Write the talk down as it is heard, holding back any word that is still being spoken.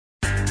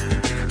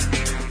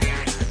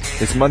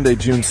It's Monday,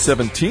 June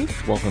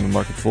 17th. Welcome to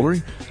Market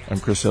Foolery. I'm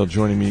Chris Hill.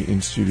 Joining me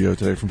in studio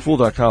today from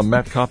Fool.com,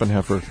 Matt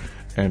Koppenheffer,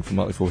 and from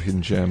Motley Fool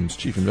Hidden Gems,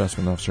 Chief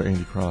Investment Officer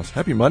Andy Cross.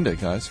 Happy Monday,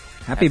 guys.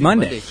 Happy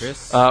Monday,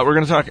 Chris. We're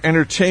going to talk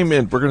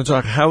entertainment. We're going to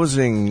talk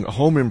housing,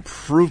 home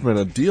improvement,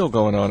 a deal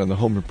going on in the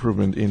home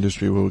improvement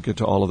industry. We'll get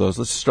to all of those.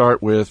 Let's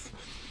start with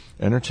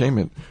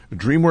entertainment.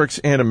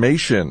 DreamWorks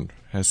Animation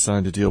has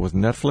signed a deal with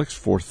Netflix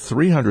for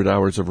 300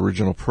 hours of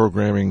original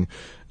programming.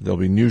 There'll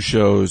be new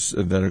shows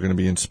that are going to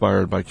be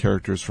inspired by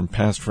characters from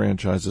past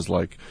franchises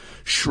like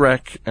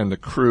Shrek and The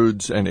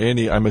Croods. And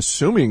Andy, I'm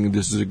assuming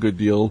this is a good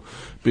deal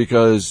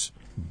because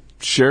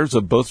shares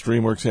of both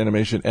DreamWorks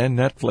Animation and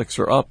Netflix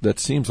are up. That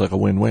seems like a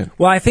win-win.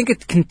 Well, I think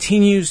it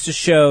continues to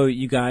show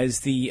you guys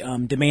the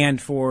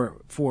demand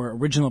for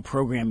original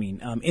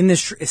programming in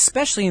this,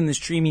 especially in the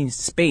streaming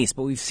space.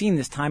 But we've seen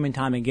this time and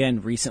time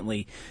again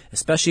recently,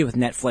 especially with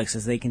Netflix,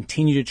 as they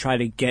continue to try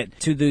to get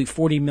to the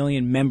 40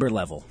 million member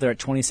level. They're at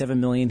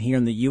 27 million here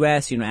in the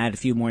U.S. Add a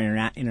few more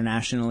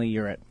internationally,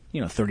 you're at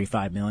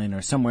 35 million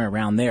or somewhere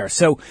around there.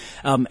 So,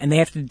 and they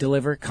have to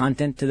deliver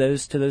content to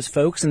those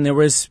folks. And there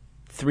was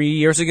 3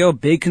 years ago,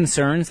 big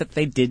concerns that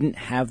they didn't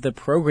have the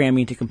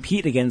programming to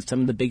compete against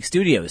some of the big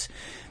studios.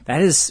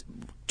 That is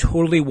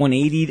totally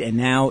 180'd, and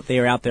now they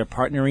are out there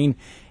partnering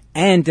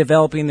and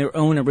developing their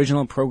own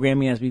original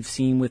programming, as we've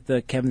seen with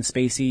the Kevin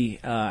Spacey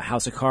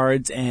House of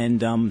Cards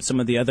and some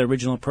of the other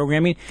original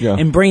programming,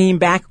 and bringing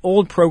back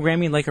old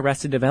programming like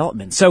Arrested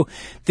Development. So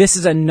this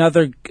is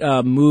another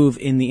move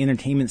in the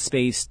entertainment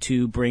space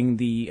to bring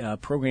the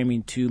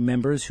programming to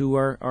members who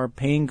are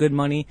paying good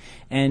money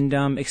and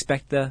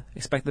expect the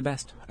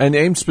best. And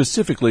aimed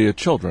specifically at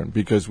children,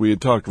 because we had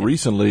talked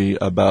recently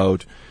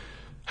about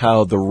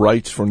how the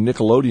rights for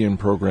Nickelodeon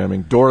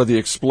programming, Dora the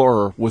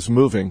Explorer, was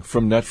moving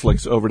from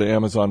Netflix over to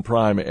Amazon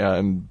Prime,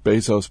 and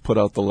Bezos put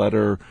out the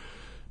letter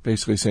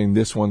basically saying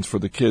this one's for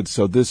the kids.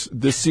 So this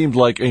seemed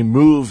like a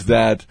move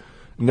that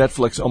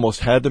Netflix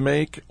almost had to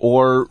make,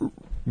 or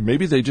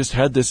maybe they just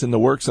had this in the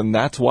works, and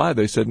that's why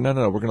they said, no,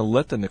 we're going to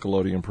let the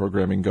Nickelodeon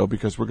programming go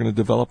because we're going to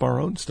develop our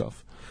own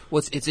stuff.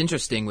 Well, it's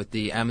interesting with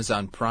the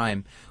Amazon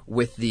Prime,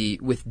 with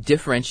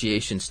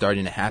differentiation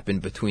starting to happen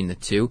between the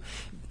two.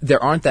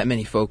 There aren't that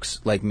many folks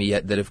like me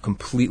yet that have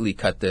completely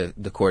cut the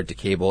cord to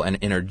cable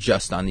and are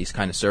just on these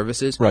kind of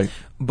services. Right.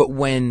 But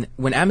when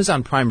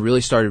Amazon Prime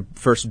really started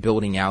first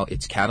building out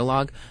its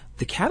catalog,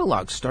 the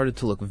catalog started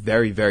to look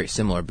very, very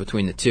similar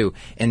between the two.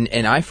 And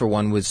I, for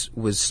one, was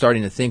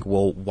starting to think,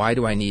 well, why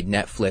do I need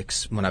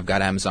Netflix when I've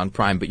got Amazon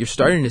Prime? But you're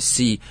starting to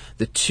see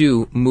the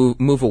two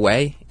move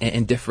away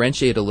and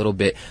differentiate a little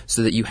bit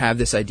so that you have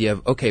this idea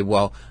of, okay,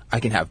 well, I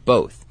can have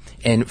both.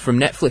 And from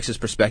Netflix's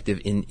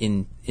perspective,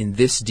 in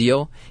this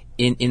deal,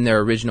 in their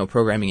original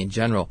programming in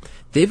general,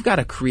 they've got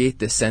to create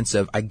this sense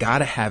of, I got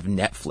to have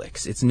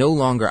Netflix. It's no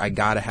longer I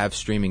got to have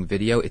streaming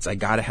video. It's I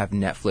got to have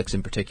Netflix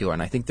in particular.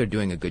 And I think they're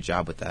doing a good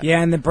job with that.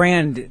 Yeah, and the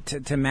brand,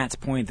 to Matt's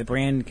point, the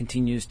brand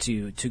continues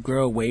to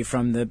grow away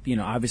from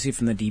obviously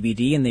from the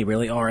DVD, and they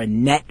really are a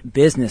net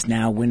business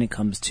now when it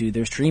comes to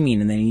their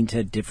streaming, and they need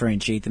to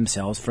differentiate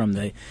themselves from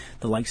the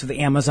likes of the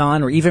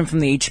Amazon or even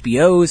from the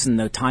HBOs and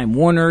the Time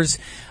Warners.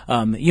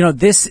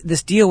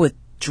 This deal with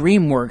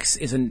DreamWorks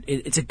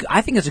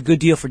I think it's a good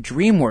deal for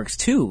DreamWorks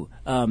too,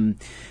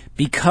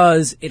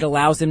 because it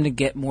allows them to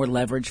get more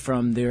leverage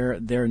from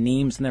their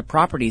names and their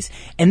properties.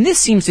 And this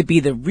seems to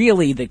be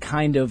the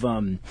kind of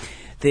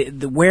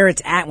the where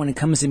it's at when it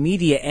comes to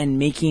media and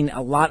making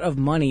a lot of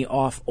money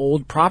off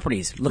old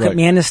properties. Look at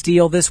Man of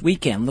Steel this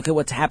weekend. Look at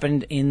what's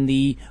happened in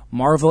the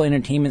Marvel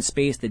entertainment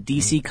space, the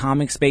DC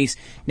comic space.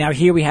 Now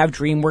here we have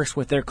DreamWorks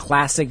with their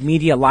classic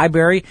media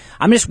library.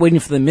 I'm just waiting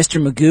for the Mr.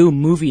 Magoo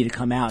movie to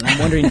come out. And I'm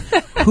wondering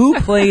who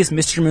plays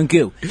Mr.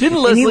 Magoo.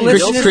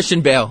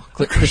 Christian Bale.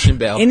 Christian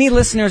Bale. Any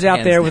listeners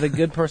out there with a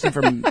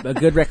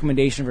good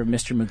recommendation for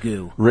Mr.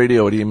 Magoo?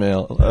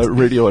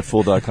 Radio at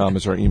Fool.com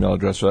is our email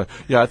address.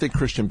 I think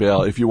Christian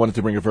Bale, if you wanted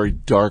to bring a very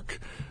dark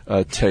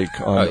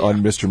take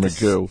on Mr.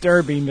 Magoo.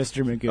 Disturbing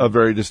Mr. Magoo.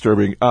 Very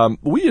disturbing.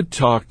 We had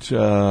talked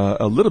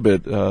a little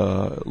bit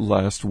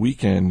last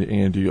weekend,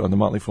 Andy, on the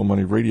Motley Fool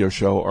Money radio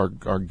show.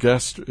 Our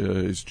guest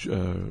is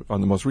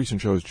on the most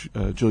recent show is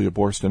Julia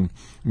Boorstin,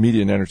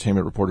 media and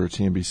entertainment reporter at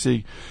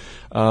CNBC.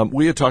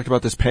 We had talked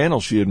about this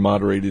panel she had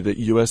moderated at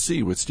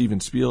USC with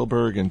Steven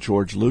Spielberg and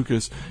George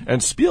Lucas.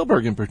 And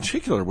Spielberg in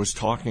particular was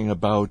talking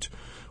about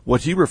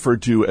what he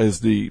referred to as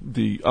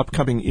the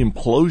upcoming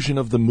implosion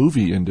of the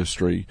movie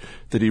industry,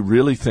 that he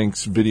really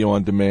thinks video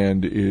on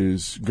demand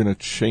is going to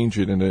change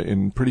it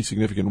in pretty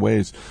significant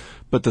ways.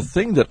 But the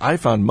thing that I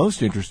found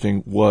most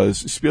interesting was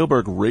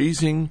Spielberg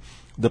raising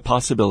the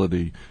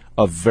possibility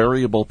of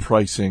variable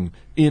pricing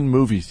in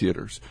movie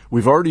theaters.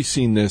 We've already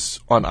seen this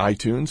on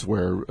iTunes,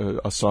 where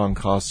a song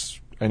costs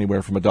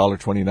anywhere from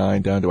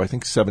 $1.29 down to, I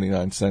think,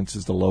 79 cents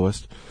is the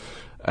lowest.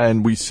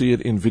 And we see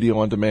it in video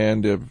on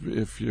demand.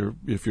 If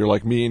you're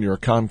like me and you're a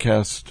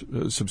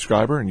Comcast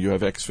subscriber and you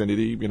have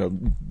Xfinity,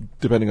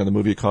 depending on the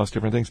movie, it costs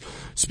different things.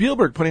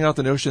 Spielberg putting out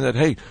the notion that,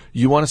 hey,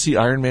 you want to see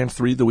Iron Man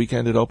 3 the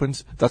weekend it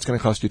opens? That's going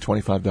to cost you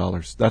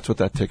 $25. That's what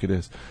that ticket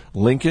is.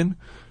 Lincoln,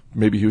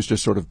 maybe he was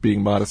just sort of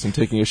being modest and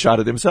taking a shot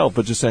at himself,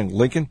 but just saying,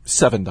 Lincoln,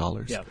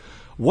 $7. Yeah.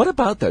 What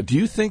about that? Do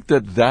you think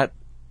that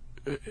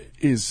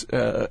is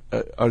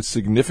a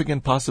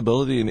significant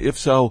possibility? And if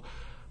so,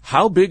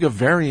 how big a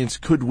variance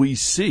could we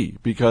see?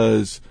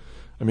 Because,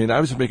 I mean,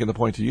 I was making the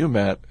point to you,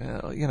 Matt, in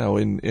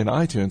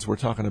iTunes, we're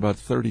talking about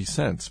 30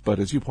 cents. But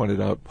as you pointed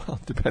out, well,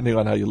 depending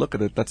on how you look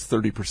at it, that's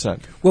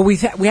 30%. Well, we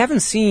haven't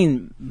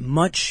seen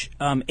much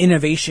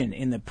innovation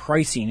in the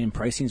pricing, and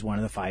pricing is one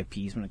of the 5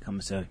 Ps when it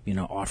comes to,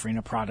 offering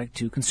a product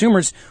to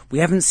consumers. We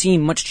haven't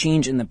seen much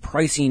change in the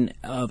pricing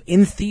of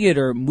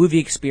in-theater movie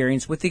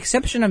experience, with the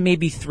exception of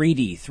maybe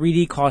 3D.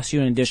 3D costs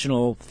you an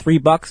additional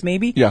 $3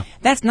 maybe. Yeah.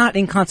 That's not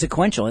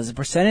inconsequential. As a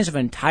percentage of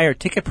an entire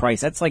ticket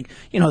price, that's like,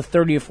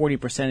 30 or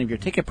 40% of your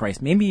ticket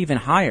price, maybe even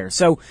higher.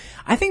 So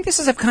I think this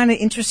is a kind of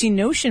interesting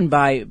notion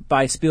by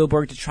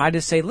Spielberg to try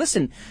to say,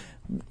 listen,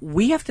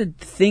 we have to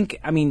think,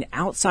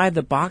 outside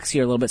the box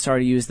here a little bit.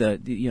 Sorry to use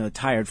the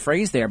tired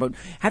phrase there, but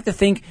have to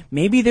think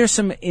maybe there's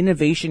some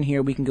innovation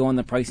here we can go on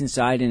the pricing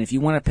side, and if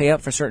you want to pay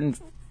up for certain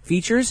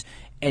features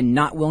and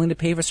not willing to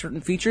pay for certain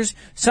features,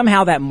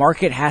 somehow that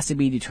market has to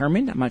be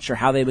determined. I'm not sure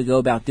how they would go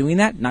about doing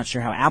that. Not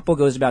sure how Apple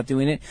goes about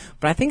doing it,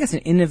 but I think it's an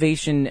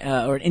innovation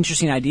or an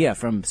interesting idea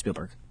from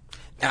Spielberg.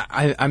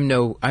 I'm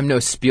no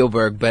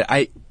Spielberg, but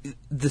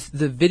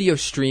the video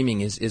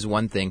streaming is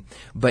one thing,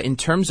 but in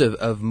terms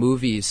of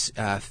movies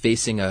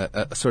facing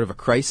a sort of a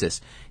crisis,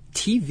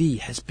 TV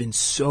has been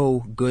so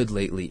good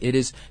lately.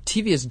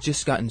 TV has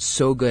just gotten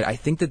so good. I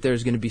think that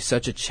there's going to be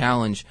such a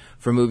challenge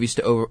for movies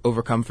to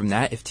overcome from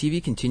that. If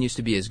TV continues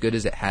to be as good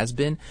as it has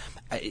been,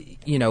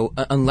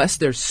 unless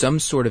there's some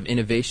sort of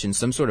innovation,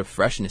 some sort of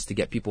freshness to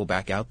get people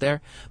back out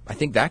there, I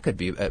think that could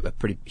be a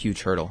pretty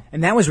huge hurdle.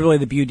 And that was really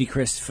the beauty,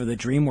 Chris, for the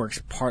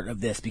DreamWorks part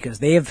of this, because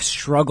they have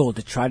struggled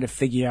to try to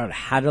figure out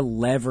how to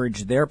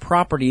leverage their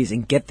properties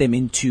and get them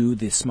into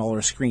the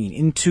smaller screen,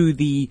 into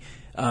the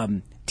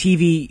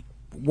TV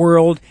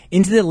world,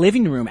 into the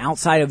living room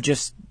outside of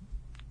just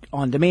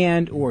on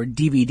demand or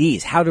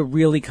DVDs, how to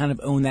really kind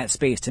of own that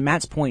space. To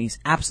Matt's point, he's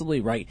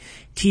absolutely right.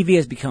 TV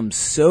has become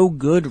so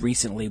good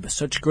recently with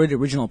such good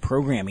original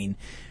programming.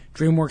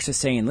 DreamWorks is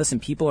saying,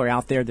 listen, people are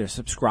out there, they're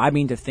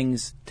subscribing to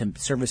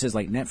services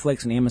like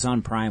Netflix and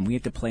Amazon Prime. We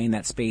have to play in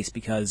that space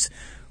because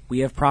we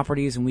have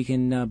properties and we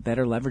can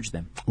better leverage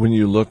them. When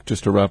you look,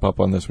 just to wrap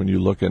up on this, when you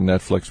look at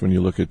Netflix, when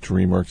you look at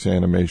DreamWorks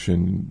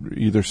Animation,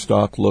 either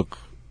stock look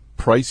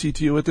pricey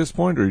to you at this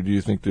point, or do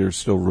you think there's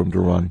still room to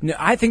run? No,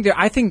 I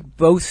think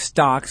both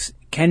stocks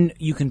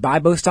you can buy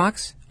both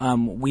stocks.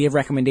 We have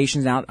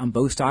recommendations out on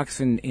both stocks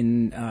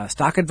in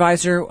Stock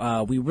Advisor.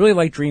 We really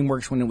liked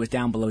DreamWorks when it was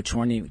down below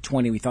 20.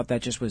 We thought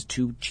that just was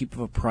too cheap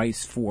of a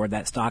price for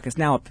that stock. It's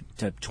now up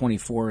to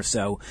 24 or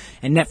so.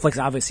 And Netflix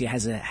obviously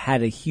has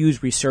had a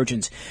huge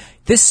resurgence.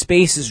 This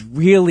space is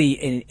really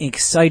an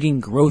exciting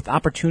growth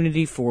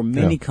opportunity for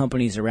many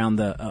companies around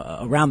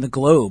the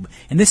globe.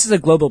 And this is a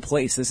global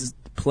place. This is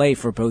play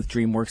for both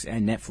DreamWorks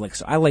and Netflix.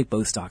 So I like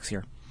both stocks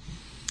here.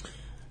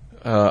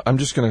 I'm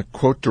just going to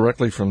quote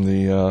directly from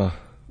the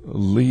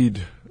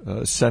lead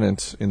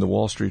sentence in the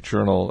Wall Street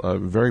Journal, a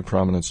very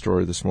prominent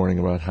story this morning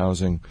about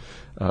housing.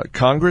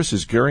 Congress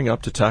is gearing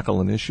up to tackle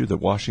an issue that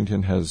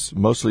Washington has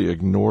mostly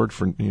ignored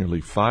for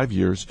nearly 5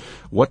 years: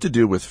 what to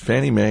do with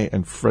Fannie Mae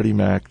and Freddie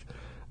Mac,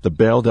 the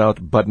bailed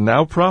out but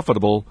now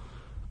profitable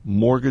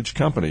mortgage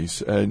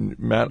companies. And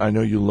Matt, I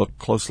know you look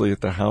closely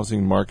at the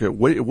housing market.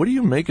 What do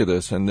you make of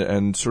this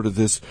and sort of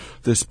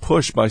this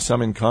push by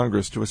some in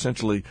Congress to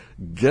essentially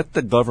get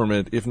the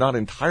government, if not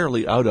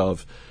entirely out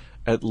of,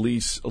 at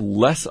least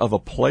less of a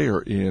player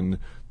in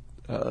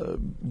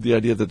the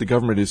idea that the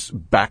government is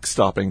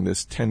backstopping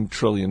this $10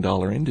 trillion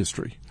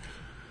industry?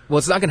 Well,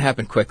 it's not going to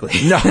happen quickly.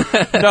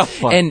 No.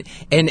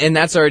 And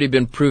that's already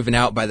been proven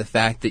out by the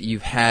fact that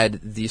you've had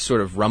these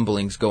sort of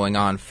rumblings going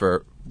on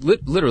for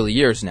literally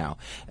years now.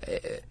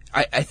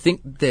 I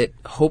think that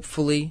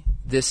hopefully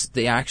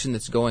the action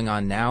that's going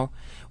on now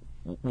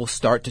will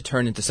start to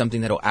turn into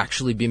something that will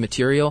actually be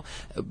material.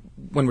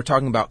 When we're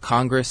talking about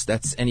Congress,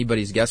 that's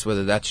anybody's guess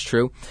whether that's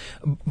true.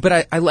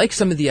 But I like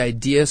some of the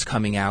ideas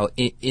coming out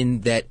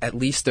in that at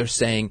least they're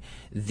saying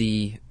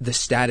the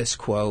status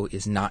quo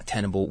is not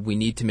tenable. We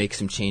need to make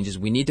some changes.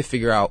 We need to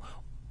figure out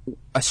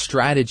a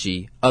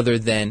strategy other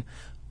than,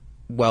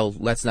 well,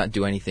 let's not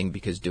do anything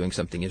because doing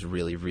something is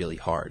really, really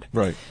hard.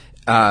 Right.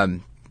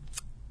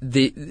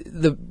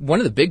 The one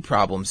of the big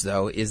problems,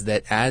 though, is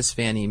that as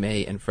Fannie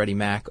Mae and Freddie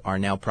Mac are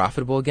now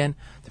profitable again,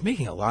 they're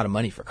making a lot of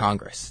money for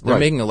Congress. They're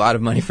making a lot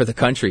of money for the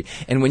country.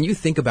 And when you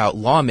think about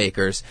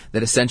lawmakers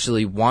that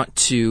essentially want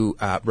to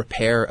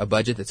repair a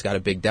budget that's got a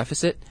big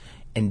deficit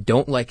and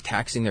don't like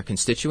taxing their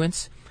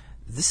constituents,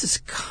 this is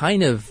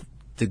kind of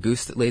the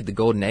goose that laid the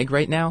golden egg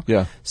right now.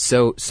 Yeah.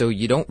 So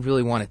you don't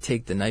really want to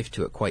take the knife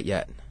to it quite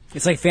yet.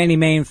 It's like Fannie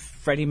Mae and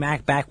Freddie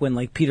Mac back when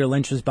like Peter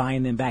Lynch was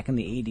buying them back in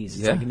the 80s.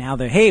 It's like now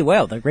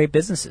they're great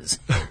businesses.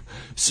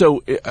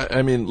 So,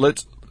 I mean,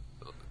 let's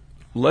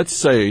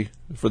say,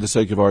 for the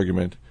sake of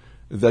argument,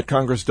 that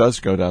Congress does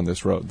go down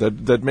this road,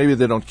 that maybe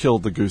they don't kill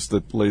the goose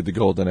that laid the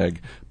golden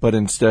egg, but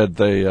instead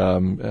they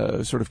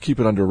sort of keep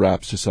it under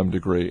wraps to some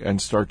degree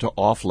and start to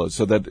offload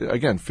so that,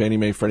 again, Fannie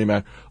Mae, Freddie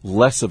Mac,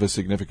 less of a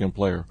significant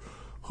player.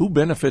 Who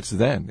benefits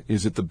then?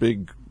 Is it the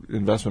big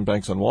investment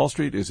banks on Wall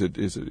Street? Is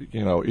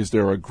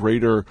there a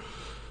greater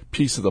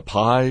piece of the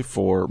pie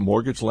for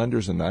mortgage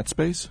lenders in that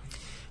space?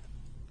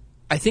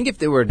 I think if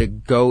they were to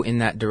go in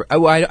that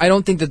direction, I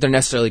don't think that they're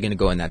necessarily going to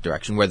go in that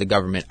direction where the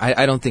government,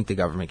 I don't think the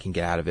government can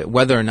get out of it.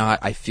 Whether or not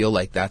I feel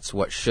like that's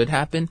what should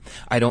happen,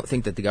 I don't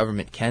think that the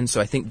government can.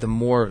 So I think the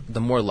more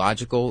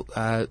logical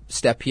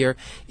step here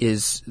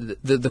is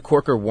the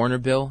Corker-Warner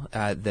bill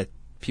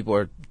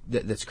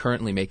that's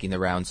currently making the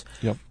rounds.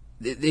 Yep.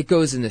 It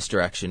goes in this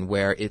direction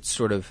where it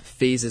sort of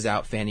phases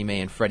out Fannie Mae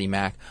and Freddie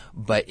Mac,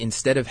 but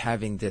instead of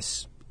having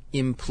this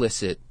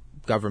implicit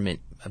government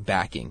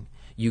backing,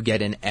 you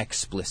get an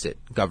explicit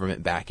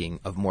government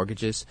backing of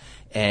mortgages,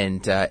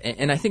 and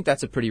I think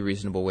that's a pretty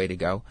reasonable way to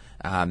go.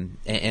 And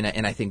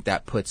I think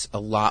that puts a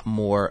lot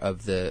more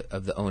of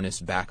the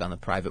onus back on the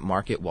private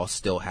market while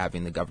still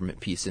having the government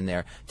piece in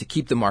there to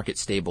keep the market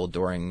stable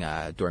during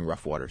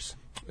rough waters.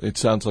 It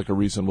sounds like a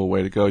reasonable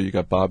way to go. You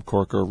got Bob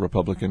Corker,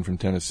 Republican from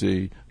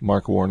Tennessee,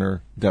 Mark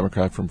Warner,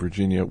 Democrat from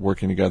Virginia,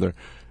 working together.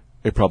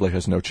 It probably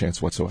has no chance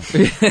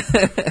whatsoever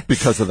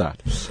because of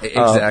that.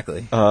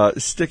 Exactly.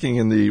 Sticking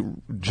in the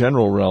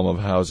general realm of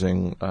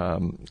housing,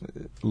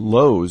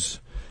 Lowe's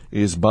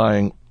is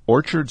buying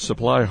Orchard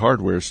Supply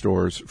Hardware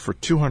stores for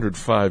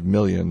 $205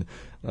 million.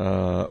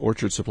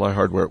 Orchard Supply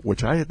Hardware,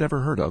 which I had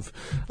never heard of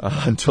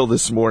until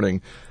this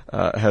morning,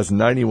 has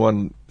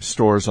 91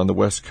 stores on the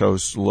West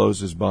Coast.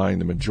 Lowe's is buying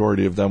the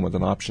majority of them with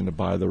an option to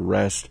buy the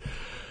rest.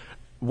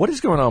 What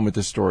is going on with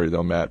this story,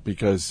 though, Matt?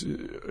 Because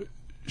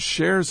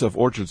shares of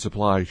Orchard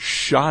Supply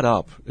shot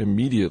up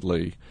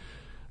immediately,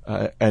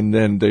 and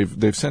then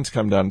they've since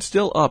come down,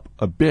 still up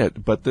a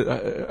bit. But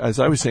as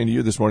I was saying to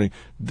you this morning,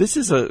 this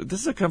is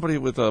a company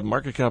with a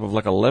market cap of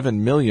like $11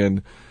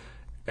 million,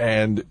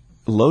 and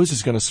Lowe's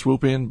is going to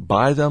swoop in,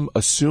 buy them,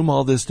 assume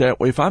all this debt.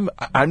 If I'm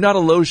not a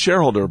Lowe's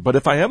shareholder, but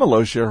if I am a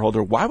Lowe's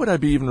shareholder, why would I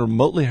be even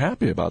remotely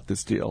happy about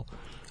this deal?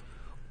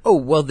 Oh,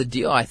 well, the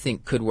deal I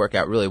think could work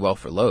out really well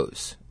for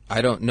Lowe's.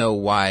 I don't know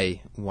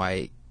why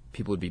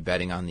people would be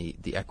betting on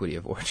the equity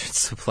of Orchard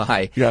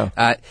Supply. Yeah.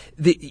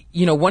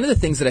 One of the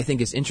things that I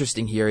think is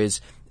interesting here is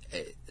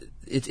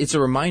it's a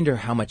reminder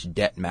how much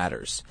debt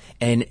matters.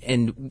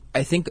 And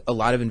I think a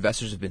lot of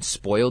investors have been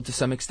spoiled to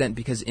some extent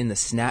because in the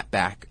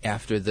snapback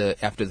after the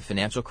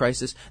financial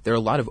crisis, there are a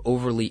lot of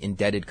overly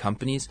indebted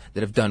companies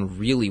that have done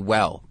really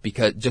well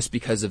because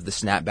of the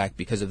snapback,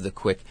 because of the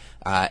quick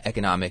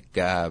economic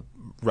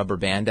rubber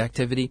band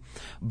activity.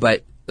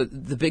 But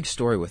the big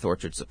story with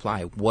Orchard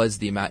Supply was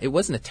the amount. It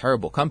wasn't a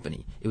terrible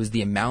company. It was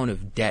the amount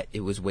of debt it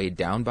was weighed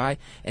down by.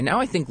 And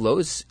now I think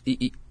Lowe's,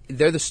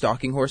 they're the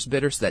stalking horse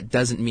bidder, so that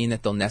doesn't mean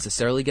that they'll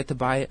necessarily get to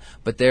buy it,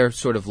 but they're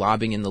sort of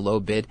lobbing in the low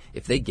bid.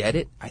 If they get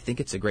it, I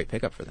think it's a great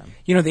pickup for them.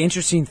 You know, the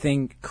interesting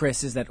thing,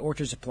 Chris, is that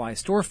Orchard Supply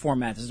store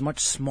format is much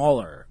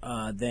smaller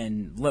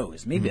than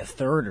Lowe's, maybe a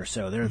third or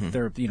so. They're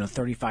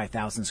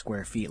 35,000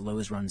 square feet.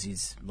 Lowe's runs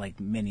these like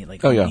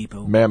Home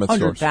Depot, mammoth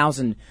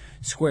 100,000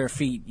 square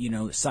feet,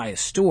 size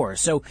stores.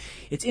 So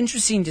it's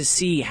interesting to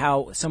see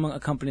how a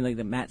company like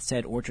that Matt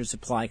said, Orchard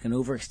Supply, can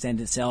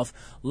overextend itself.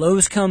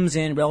 Lowe's comes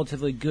in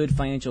relatively good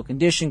financial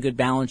condition, good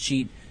balance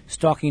sheet,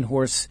 stalking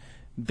horse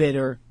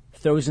bidder,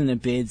 throws in the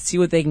bid, see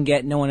what they can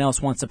get. No one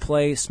else wants to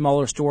play.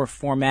 Smaller store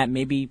format,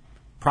 maybe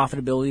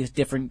profitability is a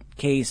different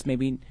case,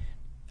 maybe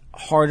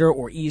harder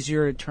or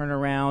easier to turn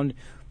around.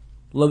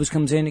 Lowe's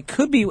comes in. It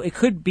could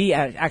be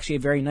actually a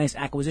very nice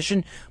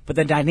acquisition, but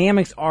the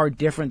dynamics are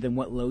different than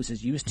what Lowe's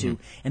is used to.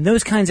 And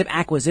those kinds of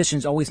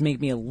acquisitions always make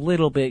me a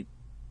little bit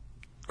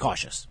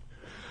cautious.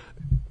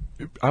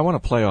 I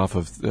want to play off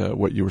of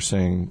what you were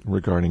saying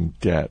regarding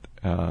debt,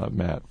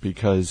 Matt,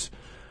 because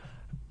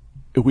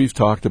we've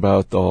talked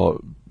about the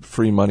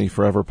free money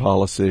forever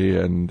policy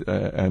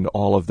and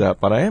all of that.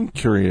 But I am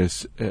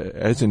curious,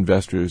 as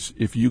investors,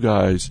 if you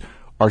guys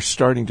are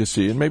starting to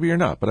see, and maybe you're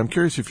not, but I'm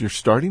curious if you're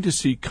starting to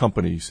see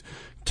companies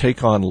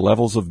take on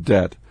levels of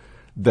debt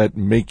that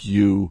make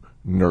you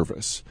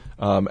nervous.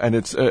 And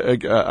it's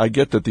I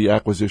get that the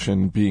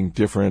acquisition being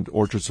different,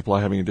 Orchard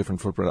Supply having a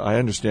different footprint. I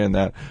understand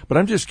that, but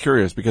I'm just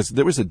curious because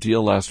there was a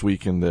deal last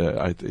week I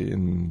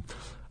want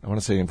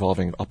to say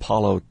involving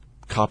Apollo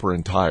Copper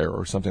and Tire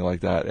or something like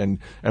that. And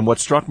what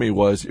struck me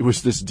was it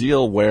was this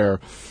deal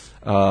where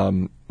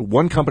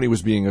one company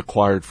was being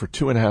acquired for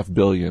 $2.5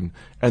 billion,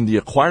 and the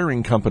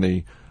acquiring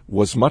company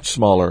was much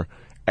smaller.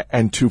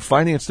 And to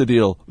finance the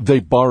deal, they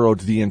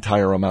borrowed the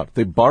entire amount.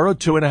 They borrowed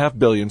 $2.5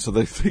 billion so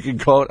that they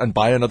could go out and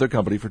buy another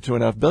company for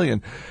 $2.5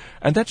 billion.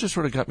 And that just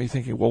sort of got me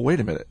thinking, well, wait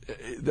a minute.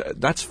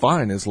 That's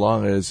fine as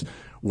long as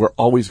we're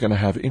always going to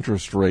have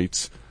interest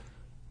rates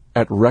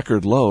at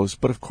record lows.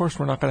 But of course,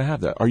 we're not going to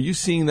have that. Are you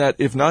seeing that,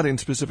 if not in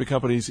specific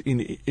companies, in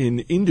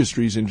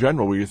industries in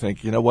general, where you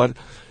think, you know what,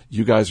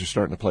 you guys are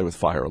starting to play with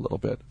fire a little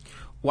bit?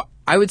 Well,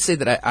 I would say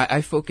that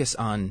I focus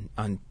on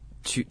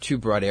two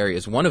broad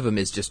areas. One of them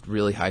is just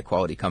really high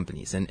quality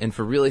companies, and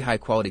for really high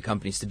quality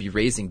companies to be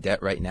raising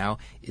debt right now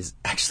is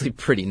actually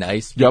pretty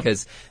nice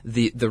because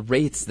the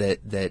rates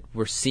that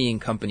we're seeing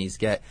companies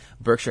get.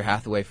 Berkshire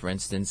Hathaway, for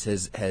instance,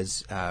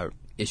 has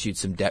issued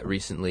some debt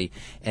recently,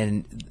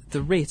 and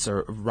the rates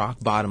are rock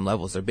bottom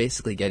levels. They're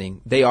basically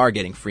getting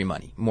free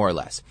money, more or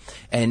less.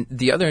 And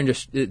the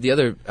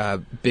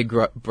other big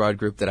broad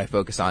group that I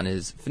focus on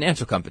is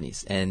financial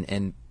companies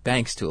and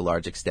banks to a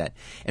large extent.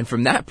 And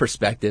from that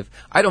perspective,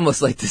 I'd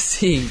almost like to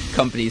see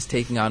companies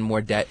taking on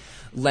more debt.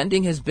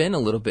 Lending has been a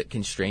little bit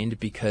constrained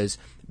because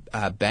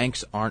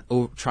banks aren't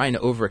trying to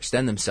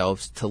overextend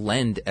themselves to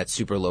lend at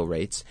super low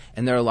rates.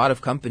 And there are a lot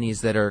of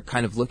companies that are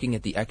kind of looking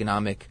at the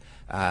economic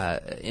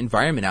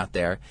environment out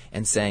there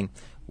and saying,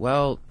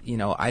 well,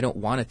 I don't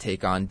want to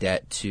take on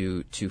debt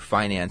to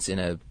finance in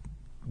a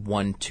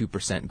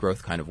 1-2%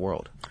 growth kind of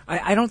world.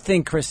 I don't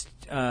think, Chris,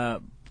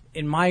 from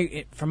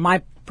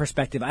my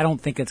perspective, I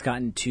don't think it's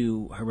gotten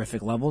to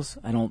horrific levels.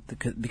 I don't,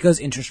 because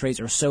interest rates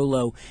are so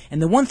low.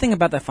 And the one thing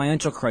about the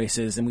financial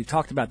crisis, and we've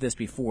talked about this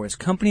before, is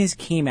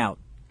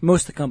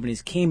most of the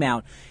companies came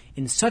out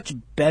in such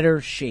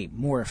better shape,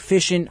 more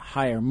efficient,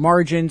 higher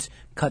margins,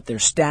 cut their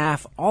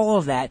staff, all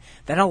of that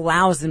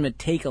allows them to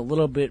take a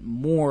little bit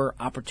more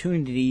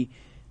opportunity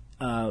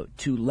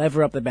to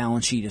lever up the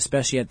balance sheet,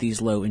 especially at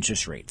these low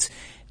interest rates.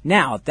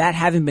 Now, that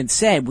having been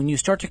said, when you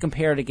start to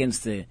compare it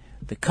against the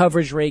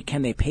coverage rate,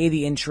 can they pay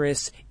the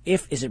interest?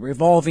 Is it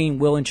revolving?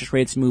 Will interest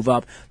rates move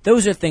up?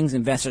 Those are things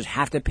investors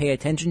have to pay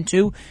attention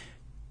to.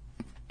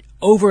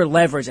 Over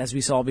leverage, as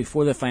we saw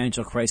before the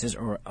financial crisis,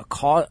 or a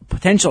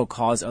potential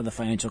cause of the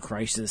financial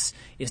crisis,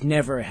 is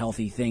never a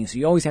healthy thing. So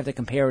you always have to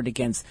compare it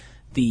against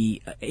the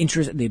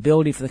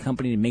ability for the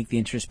company to make the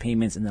interest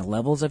payments and the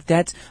levels of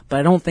debt. But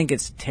I don't think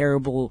it's a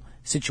terrible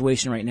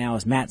situation right now.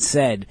 As Matt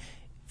said,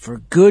 for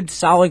good,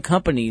 solid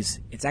companies,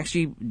 it's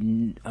actually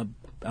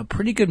a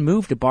pretty good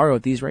move to borrow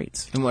at these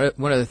rates. And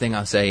one other thing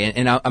I'll say,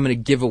 and I'm going to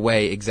give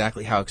away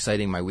exactly how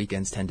exciting my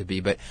weekends tend to be,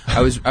 but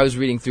I was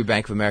reading through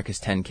Bank of America's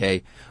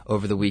 10K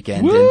over the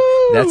weekend, Woo!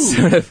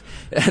 and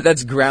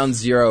that's ground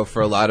zero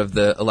for a lot of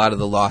the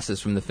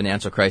losses from the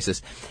financial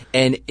crisis.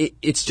 And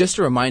it's just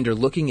a reminder,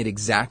 looking at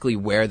exactly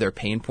where their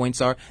pain points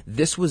are.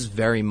 This was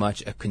very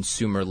much a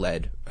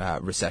consumer-led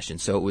recession.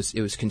 So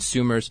it was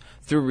consumers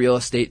through real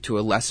estate, to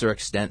a lesser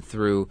extent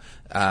through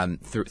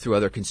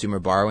other consumer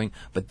borrowing.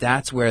 But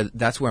that's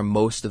where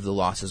most of the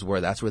losses were.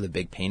 That's where the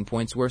big pain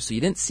points were. So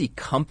you didn't see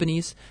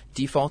companies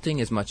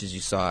defaulting as much as you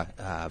saw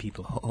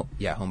people.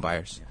 Home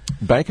buyers.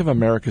 Bank of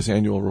America's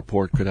annual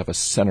report could have a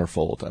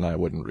centerfold, and I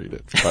wouldn't read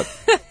it. But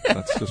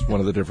that's just one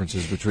of the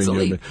differences between you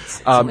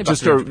and me.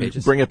 Just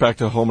to bring it back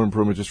to home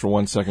improvement just for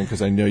 1 second,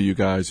 because I know you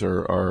guys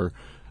are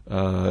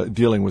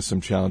dealing with some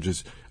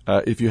challenges.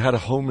 If you had a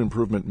home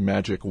improvement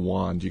magic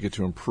wand, you get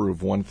to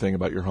improve one thing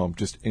about your home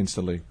just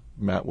instantly.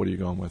 Matt, what are you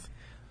going with?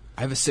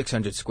 I have a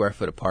 600 square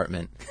foot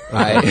apartment,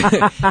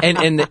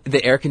 and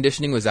the air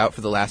conditioning was out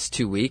for the last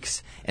 2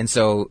 weeks, and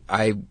so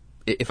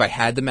if I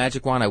had the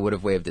magic wand, I would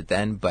have waved it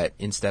then, but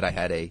instead I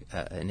had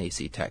an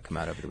AC tech come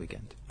out over the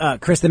weekend.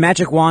 Chris, the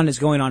magic wand is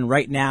going on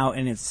right now,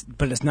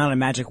 but it's not a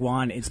magic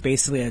wand. It's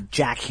basically a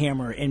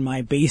jackhammer in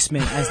my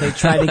basement as they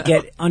try to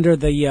get under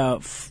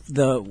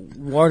the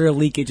water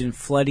leakage and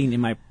flooding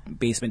in my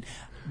basement.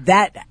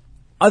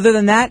 Other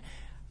than that,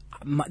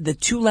 the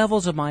two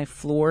levels of my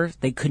floor,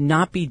 they could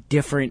not be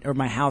different, or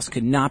my house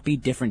could not be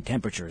different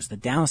temperatures. The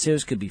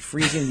downstairs could be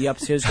freezing, the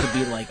upstairs could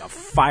be like a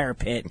fire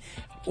pit,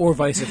 or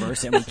vice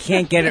versa, and we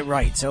can't get it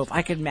right. So if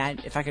I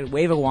could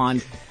wave a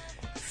wand,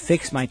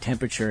 fix my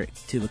temperature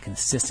to a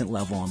consistent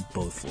level on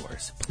both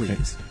floors,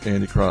 please.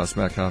 Andy Cross,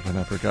 Matt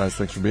Koppenheffer, guys,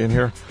 thanks for being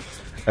here.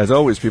 As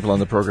always, people on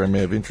the program may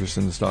have interest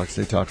in the stocks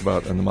they talk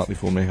about, and the Motley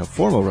Fool may have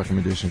formal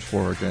recommendations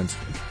for or against.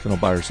 So don't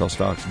buy or sell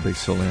stocks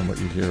based solely on what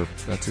you hear.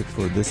 That's it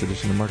for this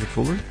edition of Market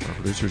Foolery. Our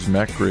producer is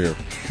Matt Greer.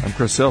 I'm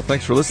Chris Hill.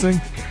 Thanks for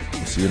listening.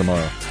 We'll see you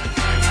tomorrow.